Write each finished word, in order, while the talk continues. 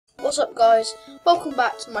What's up guys, welcome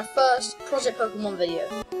back to my first Project Pokemon video.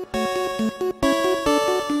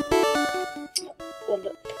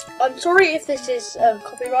 I'm sorry if this is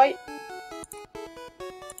copyright.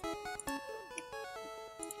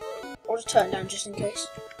 I'll just turn it down just in case.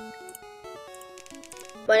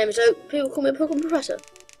 My name is Oak, people call me Pokemon Professor.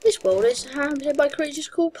 This world is inhabited by creatures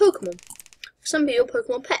called Pokemon. Some people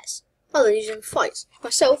Pokemon pets, others use them in fights.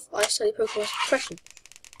 Myself, I study Pokemon as a profession.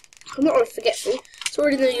 I'm not always forgetful, so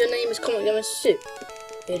already know your name is commonly known as Sue.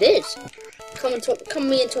 It is. Come and talk to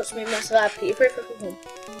me massive advocate. You're very Pokemon.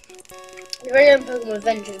 Your very own Pokemon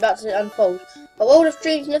adventure is about to unfold. A world of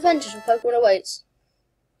dreams and adventures for Pokemon awaits.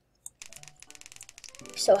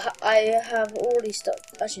 So I have already started.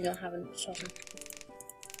 Actually, no, I haven't. Sorry.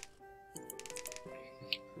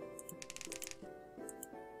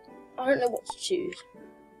 I don't know what to choose.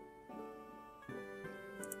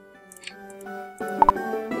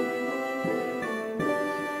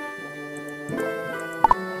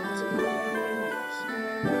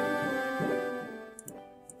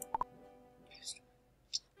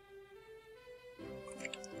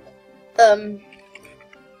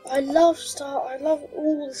 I love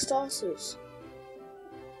all the starters.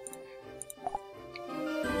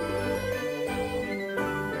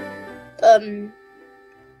 Well,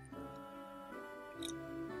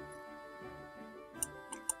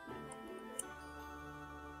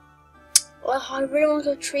 I really want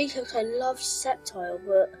to go Trico because I love Sceptile,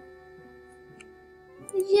 but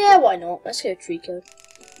yeah, why not? Let's go Trico.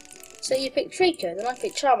 So you pick Trico, then I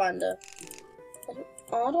pick Charmander.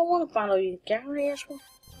 I don't want to battle you, Gary, as well.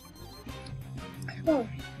 Oh.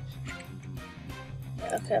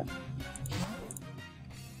 Okay.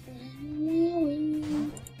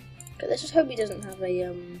 Okay, let's just hope he doesn't have a, I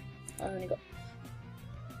only got...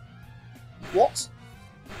 What?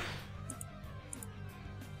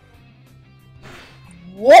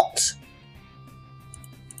 What?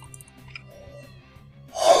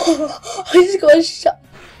 I just got a shot.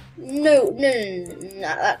 No,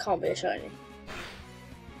 that can't be a shiny.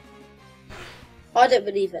 I don't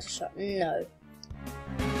believe that's a shot. No.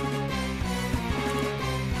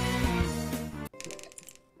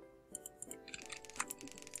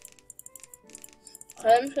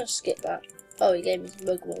 I'm just gonna skip that. Oh, he gave me some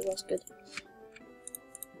Pokeball. That's good.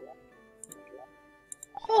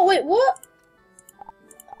 Oh wait, what?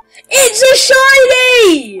 It's a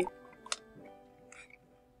shiny!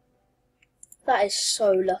 That is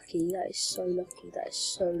so lucky. That is so lucky. That is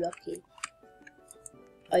so lucky.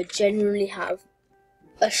 I genuinely have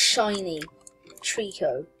a shiny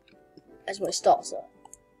Trico as my starter.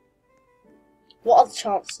 What are the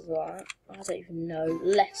chances of that? I don't even know.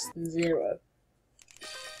 Less than 0.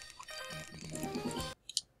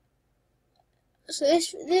 So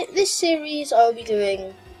this series I'll be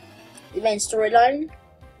doing the main storyline,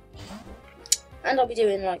 and I'll be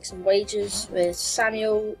doing like some wagers with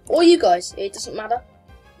Samuel or you guys. It doesn't matter.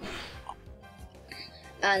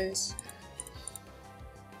 And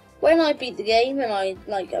when I beat the game and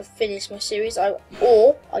I've finished my series, I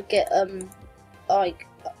get like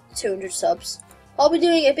 200 subs, I'll be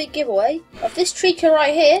doing a big giveaway of this Trico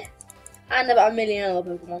right here and about 1 million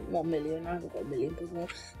other Pokemon. Not a million, I haven't got 1 million Pokemon,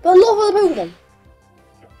 but a lot of other Pokemon.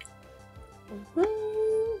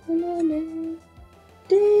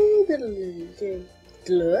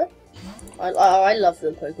 I love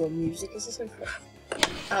the Pokemon music. It's just so fun.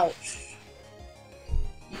 Ouch.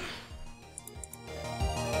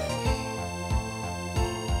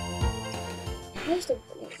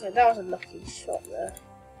 Okay, that was a lucky shot there.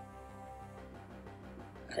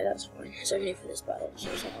 Okay, that's fine. It's only for this battle, so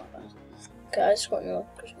it's not that bad. Okay, I just got another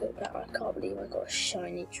critical back. I can't believe I got a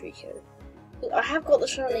shiny Trico. I have got the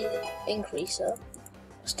shiny Increaser.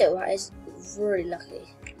 Still, that is really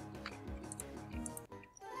lucky.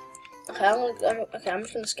 Okay, I'm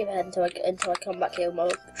just gonna skip ahead until I come back here with my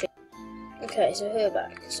Trico. Okay, so here we're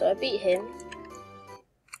back. So I beat him.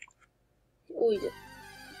 Oh, you did.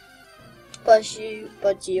 Budgie,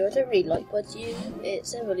 I don't really like Budgie.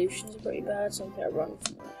 Its evolution's pretty bad, so I'm gonna run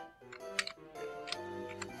from that.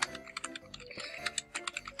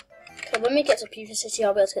 Okay, when we get to Pewter City,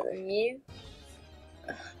 I'll be able to get the new.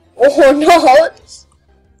 Or not!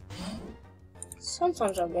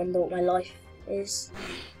 Sometimes I wonder what my life is.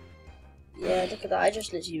 Yeah, look at that, I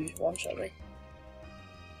just literally used one shot me.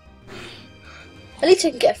 At least I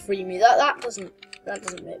can get a free Mew. That doesn't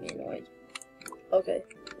make me annoyed. Okay.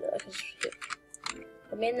 I can skip.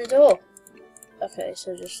 I'm in the door. Okay,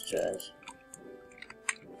 so just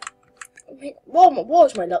I mean, what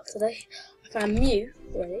was my luck today? I found Mew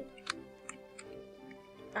already,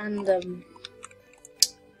 and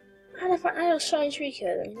I found a shiny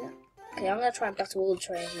Trico. Okay, I'm gonna try and battle all the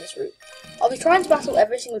trainers in this route. I'll be trying to battle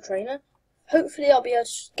every single trainer. Hopefully, I'll be able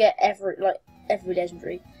to get every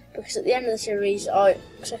legendary. Because at the end of the series, I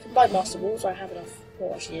can buy Master Balls. I have enough.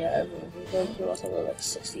 Well, actually, yeah, I have like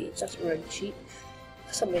 60 each. That's really cheap.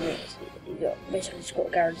 Something that you got basically just got a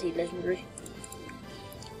guaranteed legendary.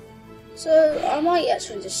 So I might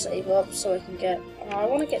actually just save up so I can get. I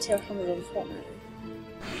want to get to 100 on Fortnite.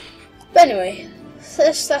 But anyway,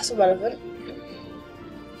 that's irrelevant.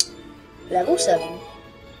 Level 7.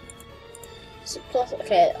 So plus,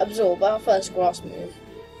 okay, absorb our first grass move.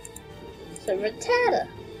 So Rattata.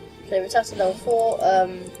 So Rattata level 4.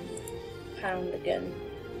 Pound again.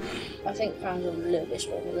 I think Pound's a little bit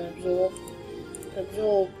stronger than absorb.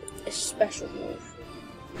 Absorb is a special move.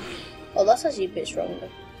 Oh, that's actually a bit stronger.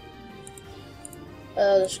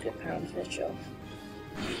 Let's get Pound finish off.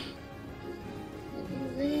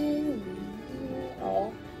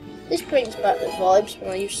 Oh, this brings back the vibes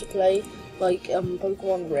when I used to play like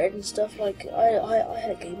Pokemon Red and stuff. Like I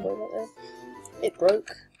had a Game Boy back then. It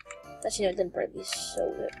broke. Actually, no, it didn't break. We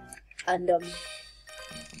sold it, and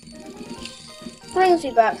brings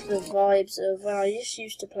me back to the vibes of when I just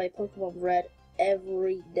used to play Pokemon Red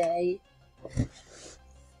every day.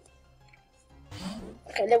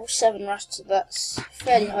 Okay, level 7 Rust, so that's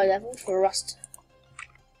fairly high level for a Rust.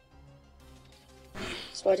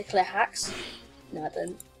 So I declare hacks. No, I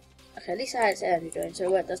don't. Okay, at least I had its energy going,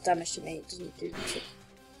 so when it does damage to me, it doesn't do this.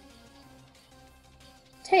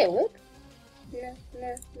 Tail whip?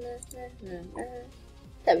 No.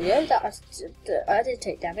 There we go, I did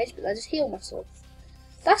take damage, but I just healed myself.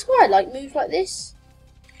 That's why I like moves like this.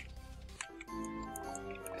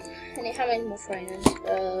 And how many more trainers?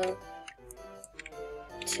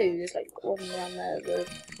 2, there's like one around there, the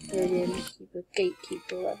Viridian Keeper,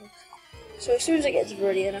 Gatekeeper, whatever. So as soon as I get to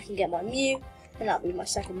Viridian, I can get my Mew, and that'll be my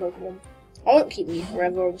second Pokemon. I won't keep Mew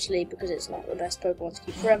forever, obviously, because it's not the best Pokemon to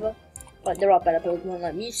keep forever. But there are better Pokemon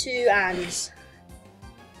like Mewtwo, and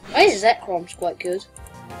my Zekrom's quite good.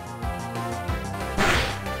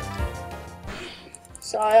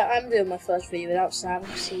 So I'm doing my first video without Sam,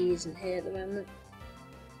 because he isn't here at the moment.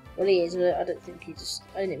 Well, he is, but I don't think he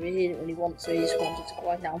didn't really want to, he just wanted to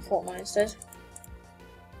grind down Fortnite instead.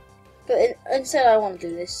 But instead I want to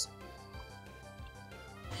do this.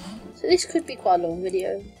 So this could be quite a long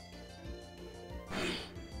video.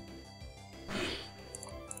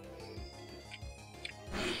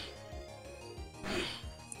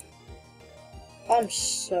 I'm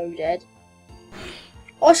so dead.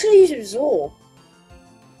 Oh, I should have used Absorb.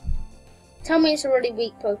 Tell me it's a really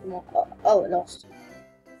weak Pokemon. Oh, it lost.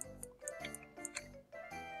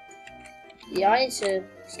 Yeah, I need to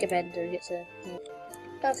skip Ender and get to.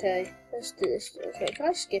 Okay, let's do this. Okay, can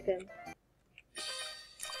I skip him?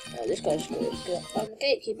 Oh, this guy's good. I'm the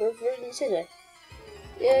Gatekeeper of Viridian City.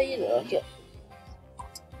 Yeah, you look like it.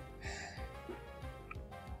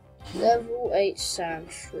 Level 8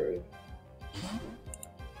 Sandshrew.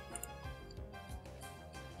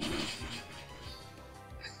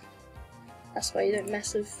 That's why you don't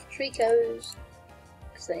mess with Tricos,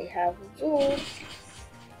 because they have Absorb.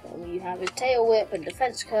 And you have his Tail Whip and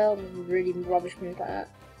Defense Curl and really rubbish moves like that.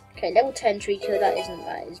 Okay, level 10 Trico, that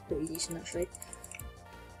is pretty decent actually.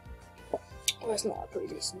 Well, it's not pretty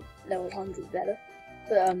decent. Level 100 is better.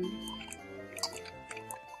 But,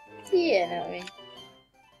 yeah, know what I mean.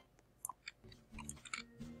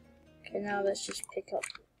 Okay, now let's just pick up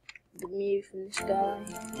the Mew from this guy.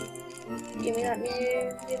 Give me that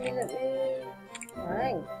Mew, give me that Mew.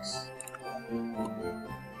 Thanks.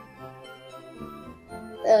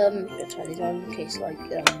 Gonna turn these on in case, like,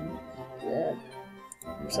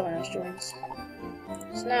 someone else joins.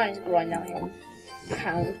 So now I need to grind out him.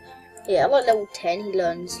 Pound. Yeah, like level 10, he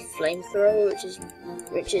learns Flamethrower,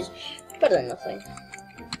 which is better than nothing.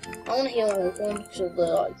 I want to heal my Pokemon because of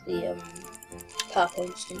the power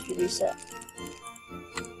points seem to be reset.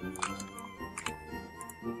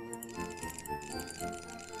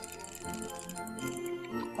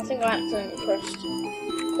 I think I accidentally pressed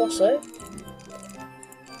Corso.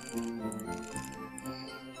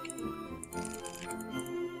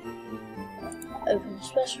 Open the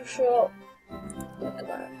special shop. Look at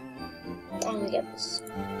that. I'm gonna get this.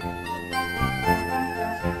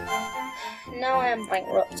 Now I am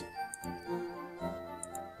bankrupt.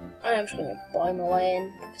 I am just gonna buy my way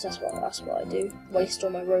in because that's what I do. Waste all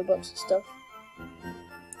my Robux and stuff.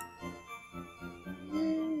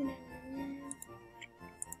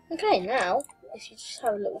 Okay, now if you just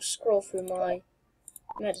have a little scroll through my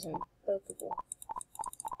medicine Pokeball.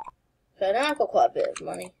 Okay, now I've got quite a bit of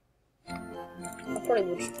money. I probably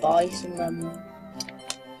will just buy some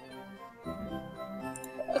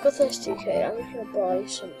I've got 32k, I'm just gonna buy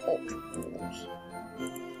some ultra balls.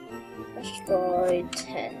 Let's just buy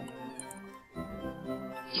 10.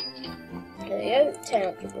 There you go, 10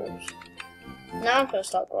 ultra balls. Now I'm gonna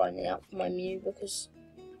start grinding up my Mew because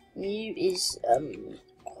Mew is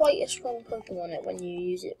quite a strong Pokemon when you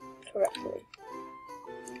use it correctly.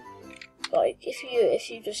 Like if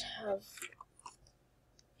you just have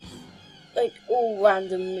like all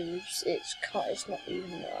random moves, it's not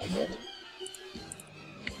even that good.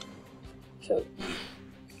 So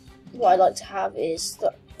what I like to have is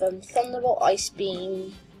the Thunderbolt, Ice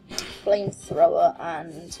Beam, Flamethrower,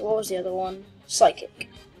 and what was the other one? Psychic.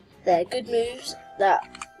 They're good moves that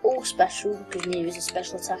all special because Mew is a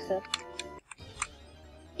special attacker.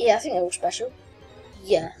 Yeah, I think they're all special.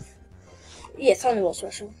 Yeah, Thunderbolt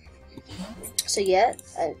special. So yeah,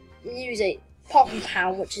 Mew is apart from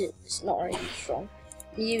Pound, which is not very strong.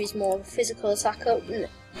 Mew is more of a physical attacker.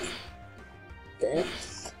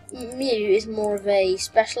 Mew is more of a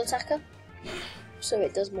special attacker, so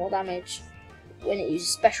it does more damage when it uses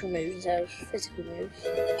special moves instead of physical moves.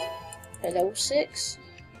 Okay, level 6.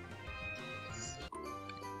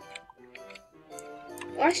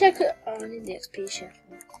 Actually, I could. Oh, I need the XP chef.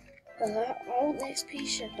 I want the XP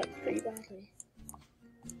chef like pretty badly.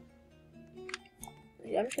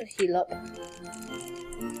 Yeah, I'm just gonna heal up.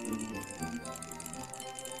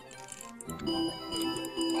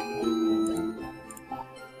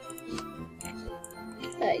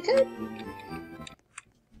 There you go.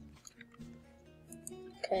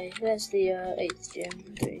 Okay, there's the 8th gym. I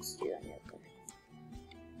don't need to do that yet.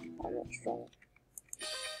 I'm not strong.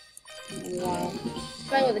 Wow.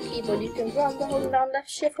 Playing with the keyboard, you can run by holding down left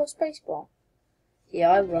shift or spacebar.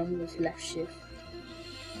 Yeah, I run with left shift.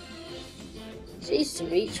 It's easy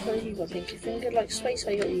to reach because you've got to think your finger like space, so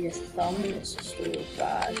you got to use your thumb, and it's just real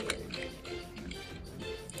bad.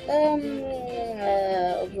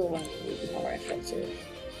 Overall, it's not very effective.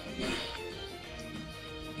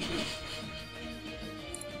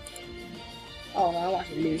 Oh no, I might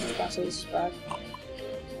actually lose this battle, this is bad.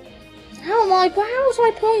 How was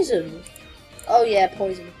I poisoned? Oh yeah,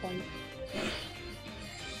 poison point.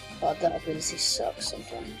 Oh, that ability sucks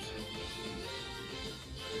sometimes.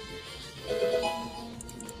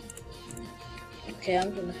 Okay,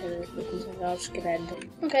 I'm gonna head over. I'll just get ended.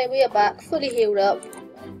 Okay, we are back, fully healed up.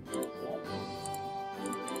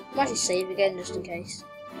 Might just save again just in case.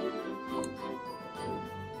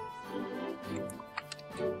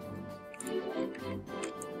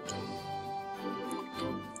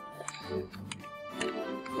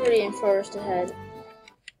 Brilliant forest ahead.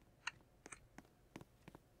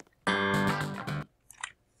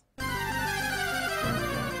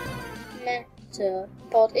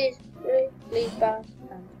 Metapod is really bad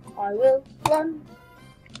and I will run.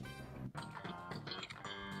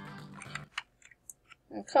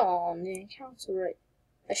 Oh, come on, the encounter rate.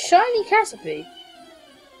 A shiny Caterpie?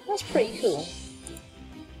 That's pretty cool.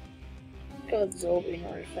 Go absorb, being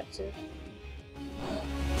not effective.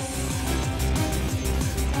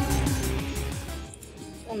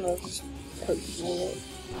 I'm gonna just Pokeball it.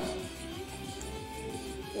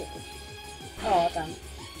 Oh damn.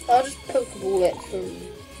 I'll just Pokeball it from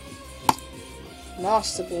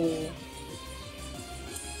Master Ball.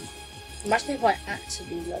 Imagine if I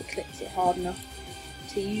actually like clicked it hard enough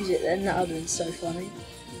to use it then, that would have been so funny.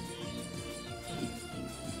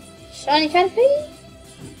 Shiny Caterpie?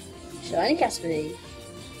 Shiny Caterpie.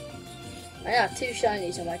 I now have 2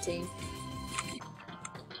 shinies on my team.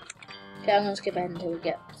 Okay, I'm gonna skip ahead until we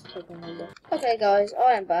get Pokemon Holder. Okay guys,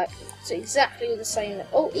 I am back. It's exactly the same.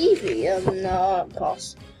 Oh, Eevee! No, I don't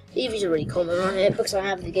pass. Eevee's already common on here because I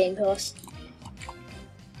have the Game Pass.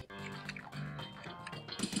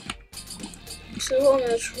 So what I'm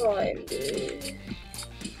gonna try and do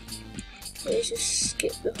is just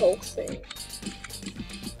skip the whole thing.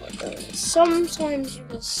 Sometimes you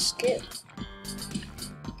can skip,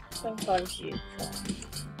 sometimes you can't.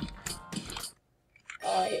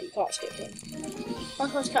 Oh yeah, you can't skip him. I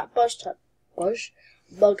can't catch bug type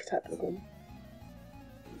Pokemon.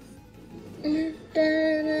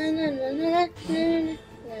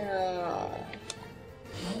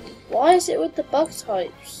 Why is it with the bug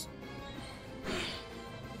types?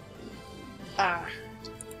 Ah.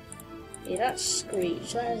 Yeah, that's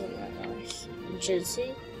Screech, that isn't that nice.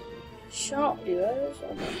 Agility. Sharp duos.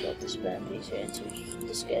 Oh my god, this better be getting too.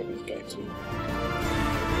 This scared me to get to.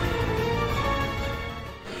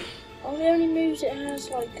 Oh, the only moves it has,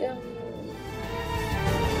 like,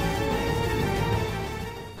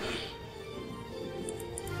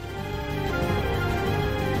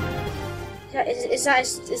 yeah, is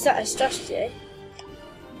that a strategy?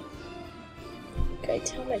 Okay,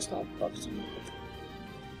 tell me it's not a bug.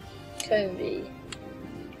 Combi.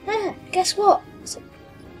 Ah, guess what? It's a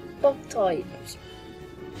bug type.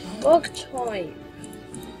 Bug type.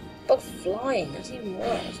 Bug flying, that's even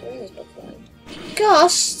worse. What is bug flying?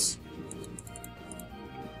 Gust!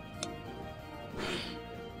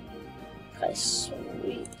 Okay,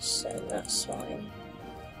 sweet, so that's fine.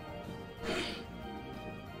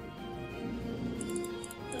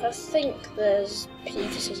 I think there's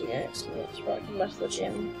Pewter City next, and it's right from back to the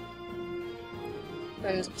gym.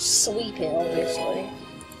 And sweep it, obviously.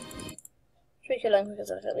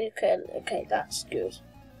 Okay, that's good.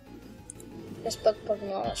 This bug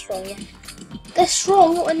Pokemon, that's strong, yeah. They're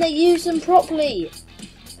strong when they use them properly!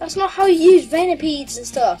 That's not how you use Venipeds and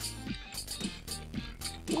stuff!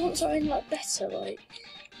 You want something like better, like...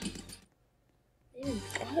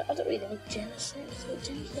 I don't really like Genesis.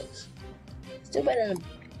 Still better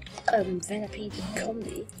than Venipede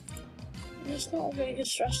Combi. It's not a very good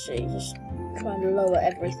strategy, just trying to lower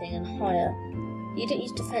everything and higher. You don't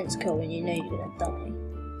use defense code when you know you're gonna die.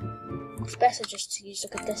 It's better just to use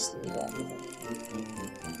like a destiny one.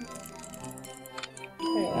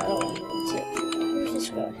 Anyway, I don't want to tip. Who's this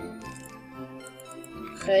guy?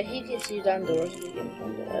 Okay, he gives you Landor if you give him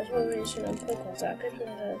Landor. That's what we're using on Pokemon attack.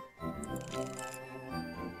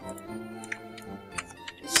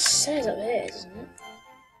 It says up here, doesn't it?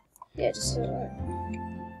 Yeah, it just says that.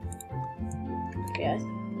 Okay,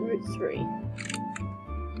 Route 3.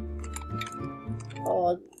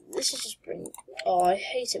 Oh, this is just bring. Oh, I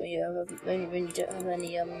hate it when you don't have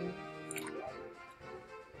any I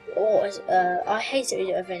hate it when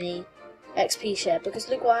you don't have any XP share, because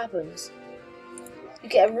look what happens. You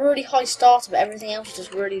get a really high starter, but everything else is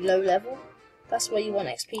just really low level. That's where you want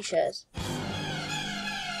XP shares.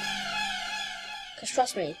 Because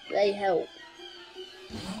trust me, they help.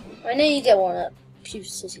 I know you get one at Pewter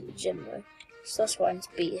City Gym though, so that's why I need to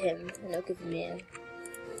beat him, and they'll give me a...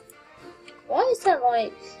 Why is that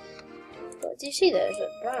like... What, do you see that? Is it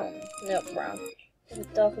brown? No, not brown. Is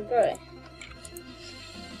it darker grey?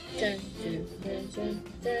 Sorry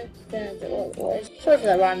for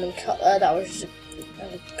that random cut there, that was just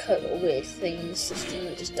a weird thing in the system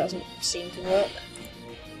that just doesn't seem to work.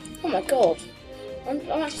 Oh my god. I'm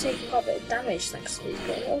actually taking quite a bit of damage thanks to these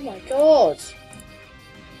guys. Oh my god.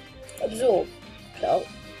 Absorb. Go.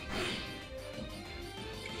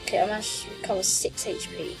 Okay, I managed to recover 6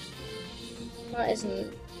 HP. That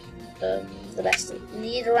isn't the best.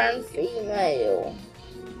 Need around female.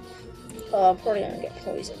 Oh, I'm probably gonna get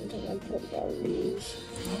poisoned and I'm probably gonna lose.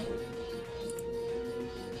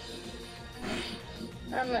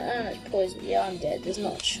 I'm poisoned. Yeah, I'm dead. There's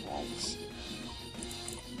not a chance.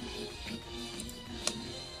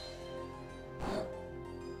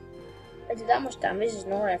 I did that much damage. Is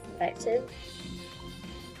not effective.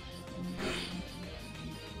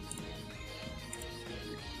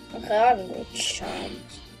 Okay, I haven't got a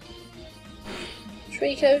chance.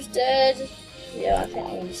 Trico's dead. Yeah, I think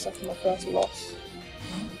I'm going to suffer my first loss.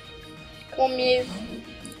 Come on, Mew.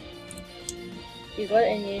 You got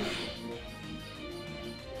it in you.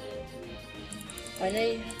 I know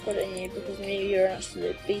you have got it in you because Mew, you're an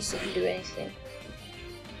absolute beast that can do anything.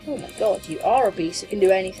 Oh my god, you are a beast that can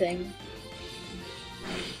do anything.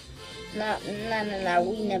 Nah,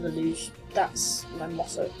 we never lose. That's my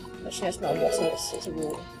motto. Actually, it's not a motto, it's a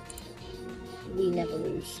rule. We never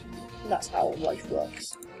lose. That's how life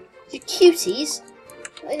works. You cuties?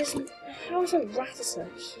 How is a Rattata a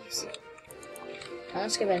cutie?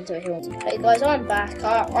 Let's go into it here. Hey guys, I'm back.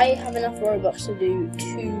 I have enough Robux to do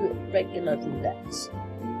 2 regular roulettes.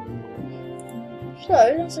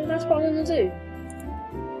 So, that's what I'm going to do.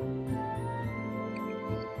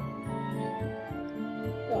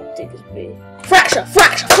 What Diggers be? Fracture!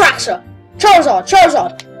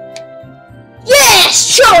 Charizard! Yes!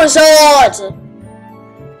 Charizard!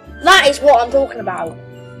 That is what I'm talking about.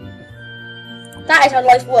 That is how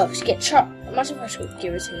life works. You get imagine if I should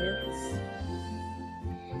give it to you.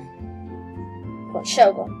 Got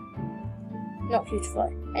Shelgon. Not Beautify.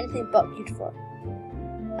 Anything but Beautify.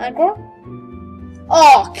 Aggron?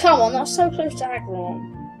 Oh, come on, that's so close to Aggron.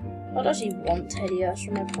 I'd actually want Teddiursa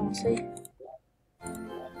from my party.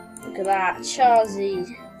 Look at that. Charzy.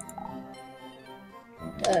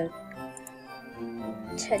 Oh.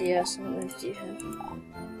 Teddiursa, what moves do you have?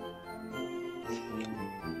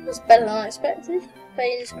 That's better than I expected.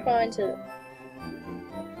 Fane is crying to...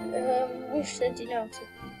 wish said you know to...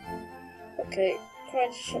 Okay,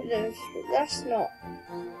 crying to shut those... That's not...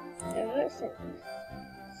 I don't think...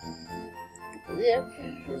 Yeah.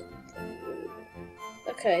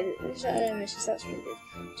 Okay, this is that's really good.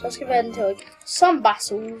 So let's go ahead and tell you. Some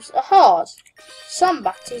battles are hard. Some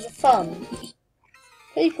battles are fun.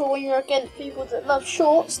 People, when you're against people that love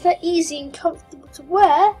shorts, they're easy and comfortable to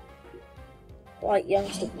wear. Like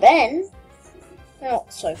youngster Ben. They're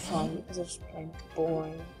not so fun because they're just plain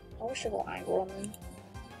boring. I wish I got angle on them.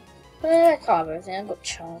 But I can't have everything. I've got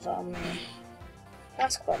Charles on me.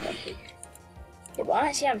 That's quite lucky. Yeah, but I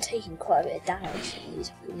actually am taking quite a bit of damage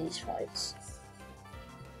in these fights.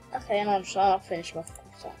 Okay, and I'll finish my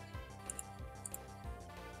attack.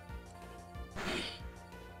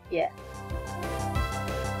 Yeah.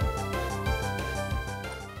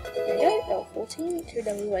 There we go, level 14, 2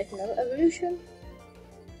 levels away from another evolution.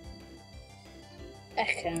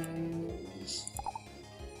 Ekans.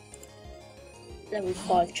 Level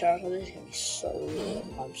 5 Charizard, this is gonna be so good.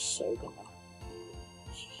 I'm so gonna.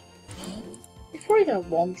 He's probably gonna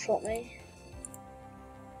one-shot me.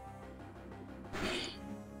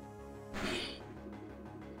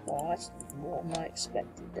 Well, that's more than I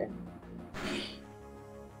expected then.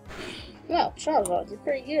 Well, Charizard is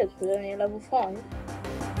pretty good with only a level 5.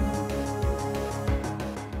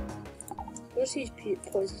 Let's use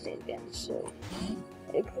poison sting again, so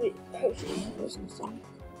it probably hopefully poison sting.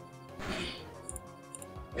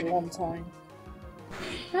 One time.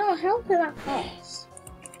 How did that pass?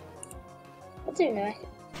 I do know.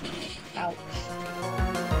 Ouch.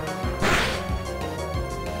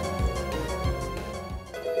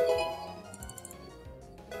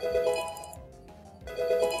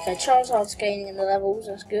 Okay, Charizard's gaining in the levels,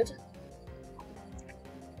 that's good.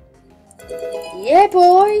 Yeah,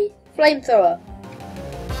 boy! Flamethrower.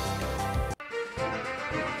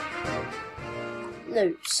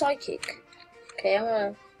 No, Psychic. Okay, I'm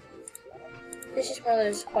gonna. This is one of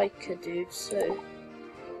those hiker dudes, so.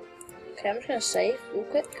 Okay, I'm just gonna save real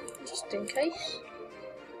quick, just in case.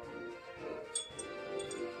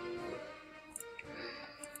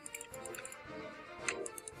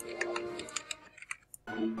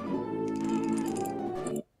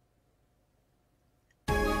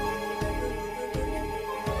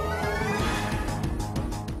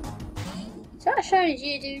 Is that a shiny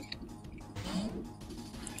Geodude?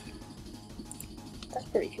 That's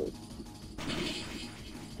pretty cool.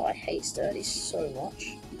 Oh, I hate Sturdy so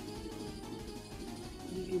much.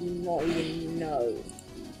 You do not even know.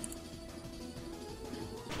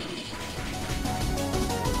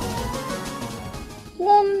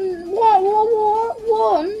 One?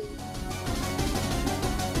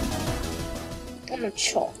 I'm gonna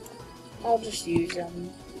chop. I'll just use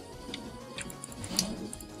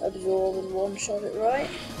absorb and one-shot it, right?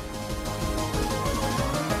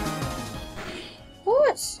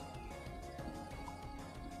 What?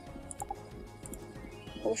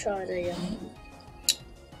 I wish I had a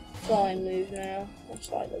flying move now. That's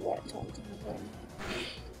like the right time to have one.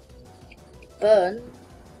 Burn.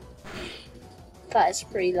 That is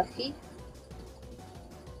pretty lucky.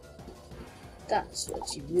 That's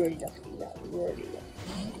actually really lucky. That's really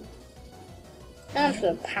lucky. Now I'm just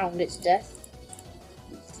gonna pound it to death.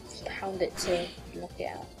 Pound it to knock it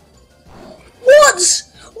out. What?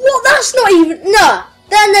 What? That's not even. Nah.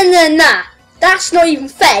 Nah. That's not even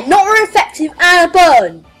fair. Not very effective and a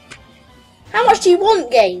burn. How much do you want,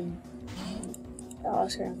 game? Oh, I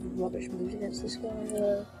was gonna have rubbish moves against this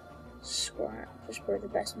guy. Scrap. That's probably the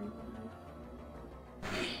best move.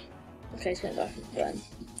 Okay, he's gonna die from the burn.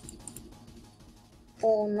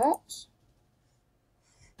 Or not.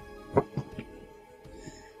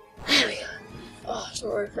 There we go. Oh, it's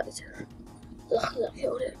not very effective. Luckily I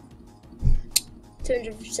killed it.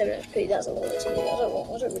 257 HP, that's a lot of XP. I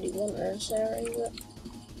don't really want her necessarily, but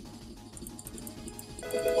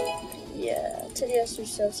yeah, Tilios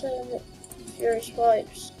 277, Fury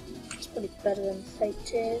Swipes. It's probably better than Fake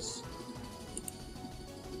Tears.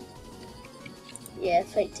 Yeah,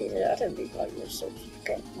 Fake Tears. I don't really like those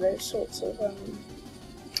sorts of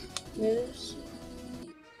moves.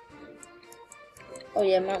 Oh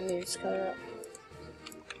yeah, Mount Move's coming up.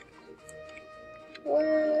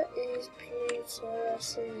 Where is Pewter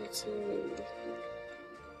City?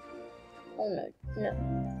 Oh no.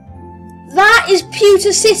 That is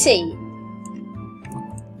Pewter City!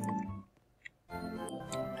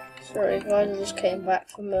 Sorry guys, I just came back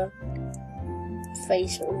from a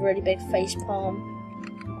really big face palm.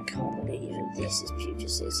 I can't believe that this is Pewter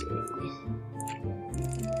City.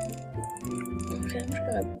 Okay, I'm just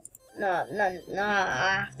gonna. Nah,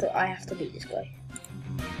 I have to beat this guy.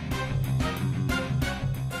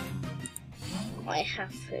 I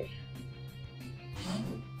have to. I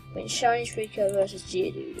mean, SHINIES Rico versus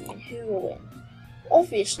Geodude. I mean, who will win?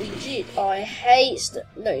 Obviously, Geodude. I hate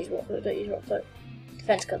no, he's rock. Don't use rock. Though.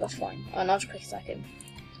 Defense card, that's fine. And I'll just quick attack him.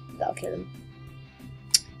 That'll kill him.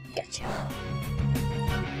 Gotcha.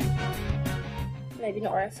 Maybe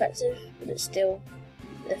not very effective, but it's still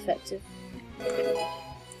effective.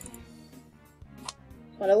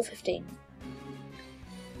 My level 15.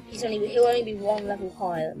 He'll only be 1 level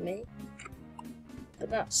higher than me. But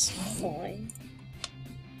that's fine.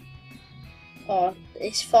 Oh,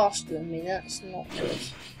 it's faster than me, that's not good.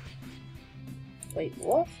 Wait,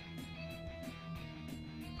 what?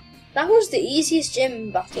 That was the easiest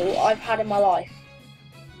gym battle I've had in my life.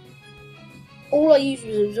 All I used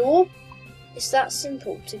was absorb. It's that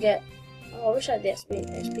simple to get. Oh, I wish I had the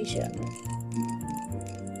XP shirt.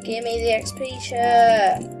 Give me the XP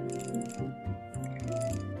shirt.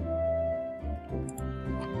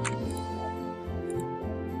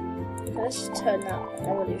 Okay, let's just turn that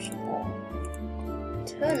evolution on.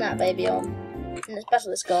 Turn that baby on. And let's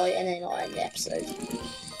battle this guy and then I'll end the episode.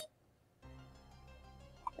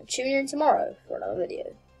 And tune in tomorrow for another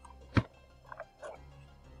video.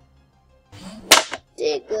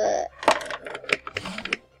 Dig that.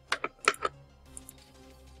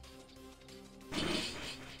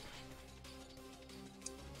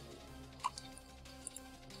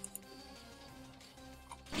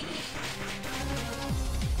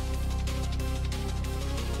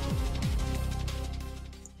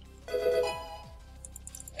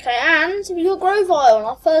 Okay, and we got Grovile on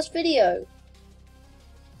our first video.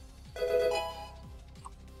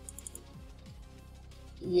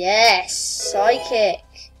 Yes, psychic.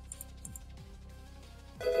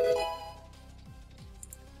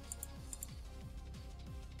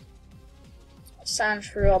 Sand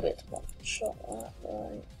Robert one shot that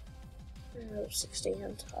right. 16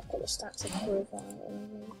 and I've got the stats of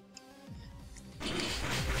Grovile.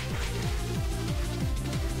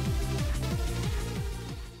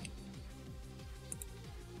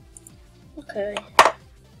 Okay.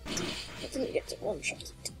 I didn't get to one-shot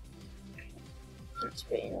it. That's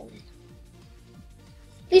pretty annoying.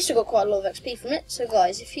 At least I got quite a lot of XP from it, so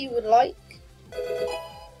guys, if you would like...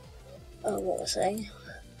 Oh, what was I saying?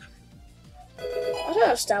 I don't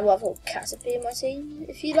understand why I've got Caterpie in my team.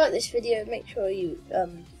 If you like this video, make sure you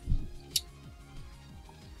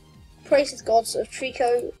praise the gods of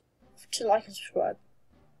Trico to like and subscribe.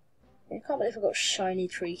 I can't believe I got shiny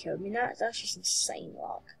Trico. I mean, that's just insane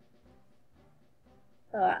luck.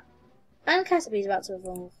 Alright. And Caterpie's about to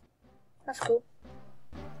evolve. That's cool.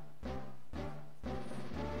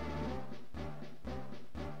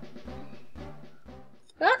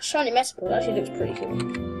 That shiny Metapod actually looks pretty cool.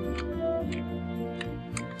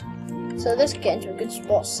 So let's get into a good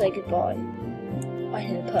spot to say goodbye. I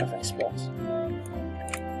hit a perfect spot.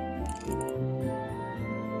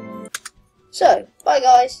 So, bye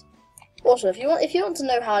guys. Also, if you want to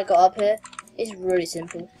know how I got up here, it's really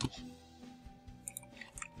simple.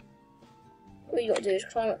 What you got to do is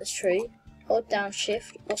climb up this tree, hold down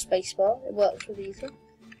Shift or Spacebar. It works with either,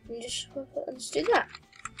 and just do that.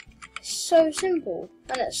 It's so simple,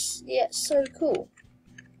 and it's so cool.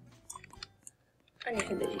 And you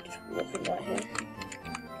can literally just walk in right here.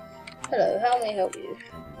 Hello, how may I help you?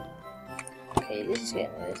 Okay, this is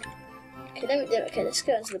getting weird. Okay, let's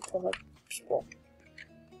go into the proper spot.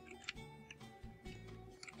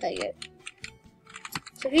 There you go.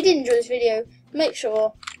 So if you did enjoy this video, make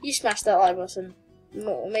sure you smash that like button.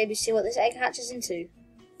 Or maybe see what this egg hatches into.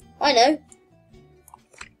 I know.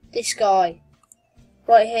 This guy.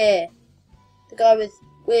 Right here. The guy with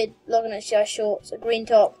weird long HDI shorts, a green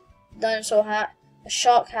top, dinosaur hat, a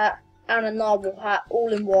shark hat, and a narwhal hat,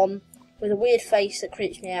 all in one, with a weird face that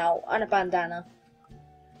creeps me out, and a bandana.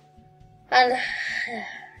 And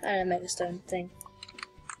a megastone thing.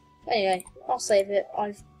 Anyway, I'll save it.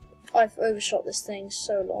 I've overshot this thing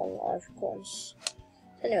so long, I've gone.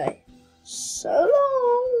 Anyway, so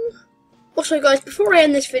long. Also, guys, before I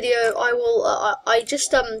end this video, I will. I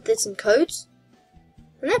just did some codes,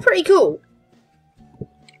 and they're pretty cool.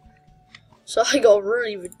 So I got a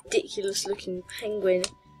really ridiculous looking penguin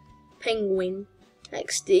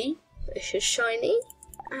XD, which is shiny,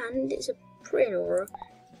 and it's a Prinora.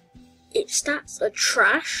 Its stats are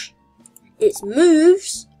trash. Its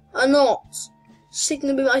moves are not.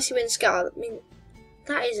 Signal Boom, Icy Wind, Scour. I mean,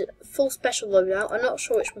 that is a full special loadout. I'm not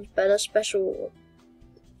sure which one's better. Special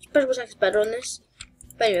attack is better on this.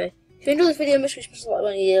 But anyway, if you enjoyed this video, make sure you smash the like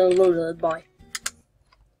button. Yeah, bye.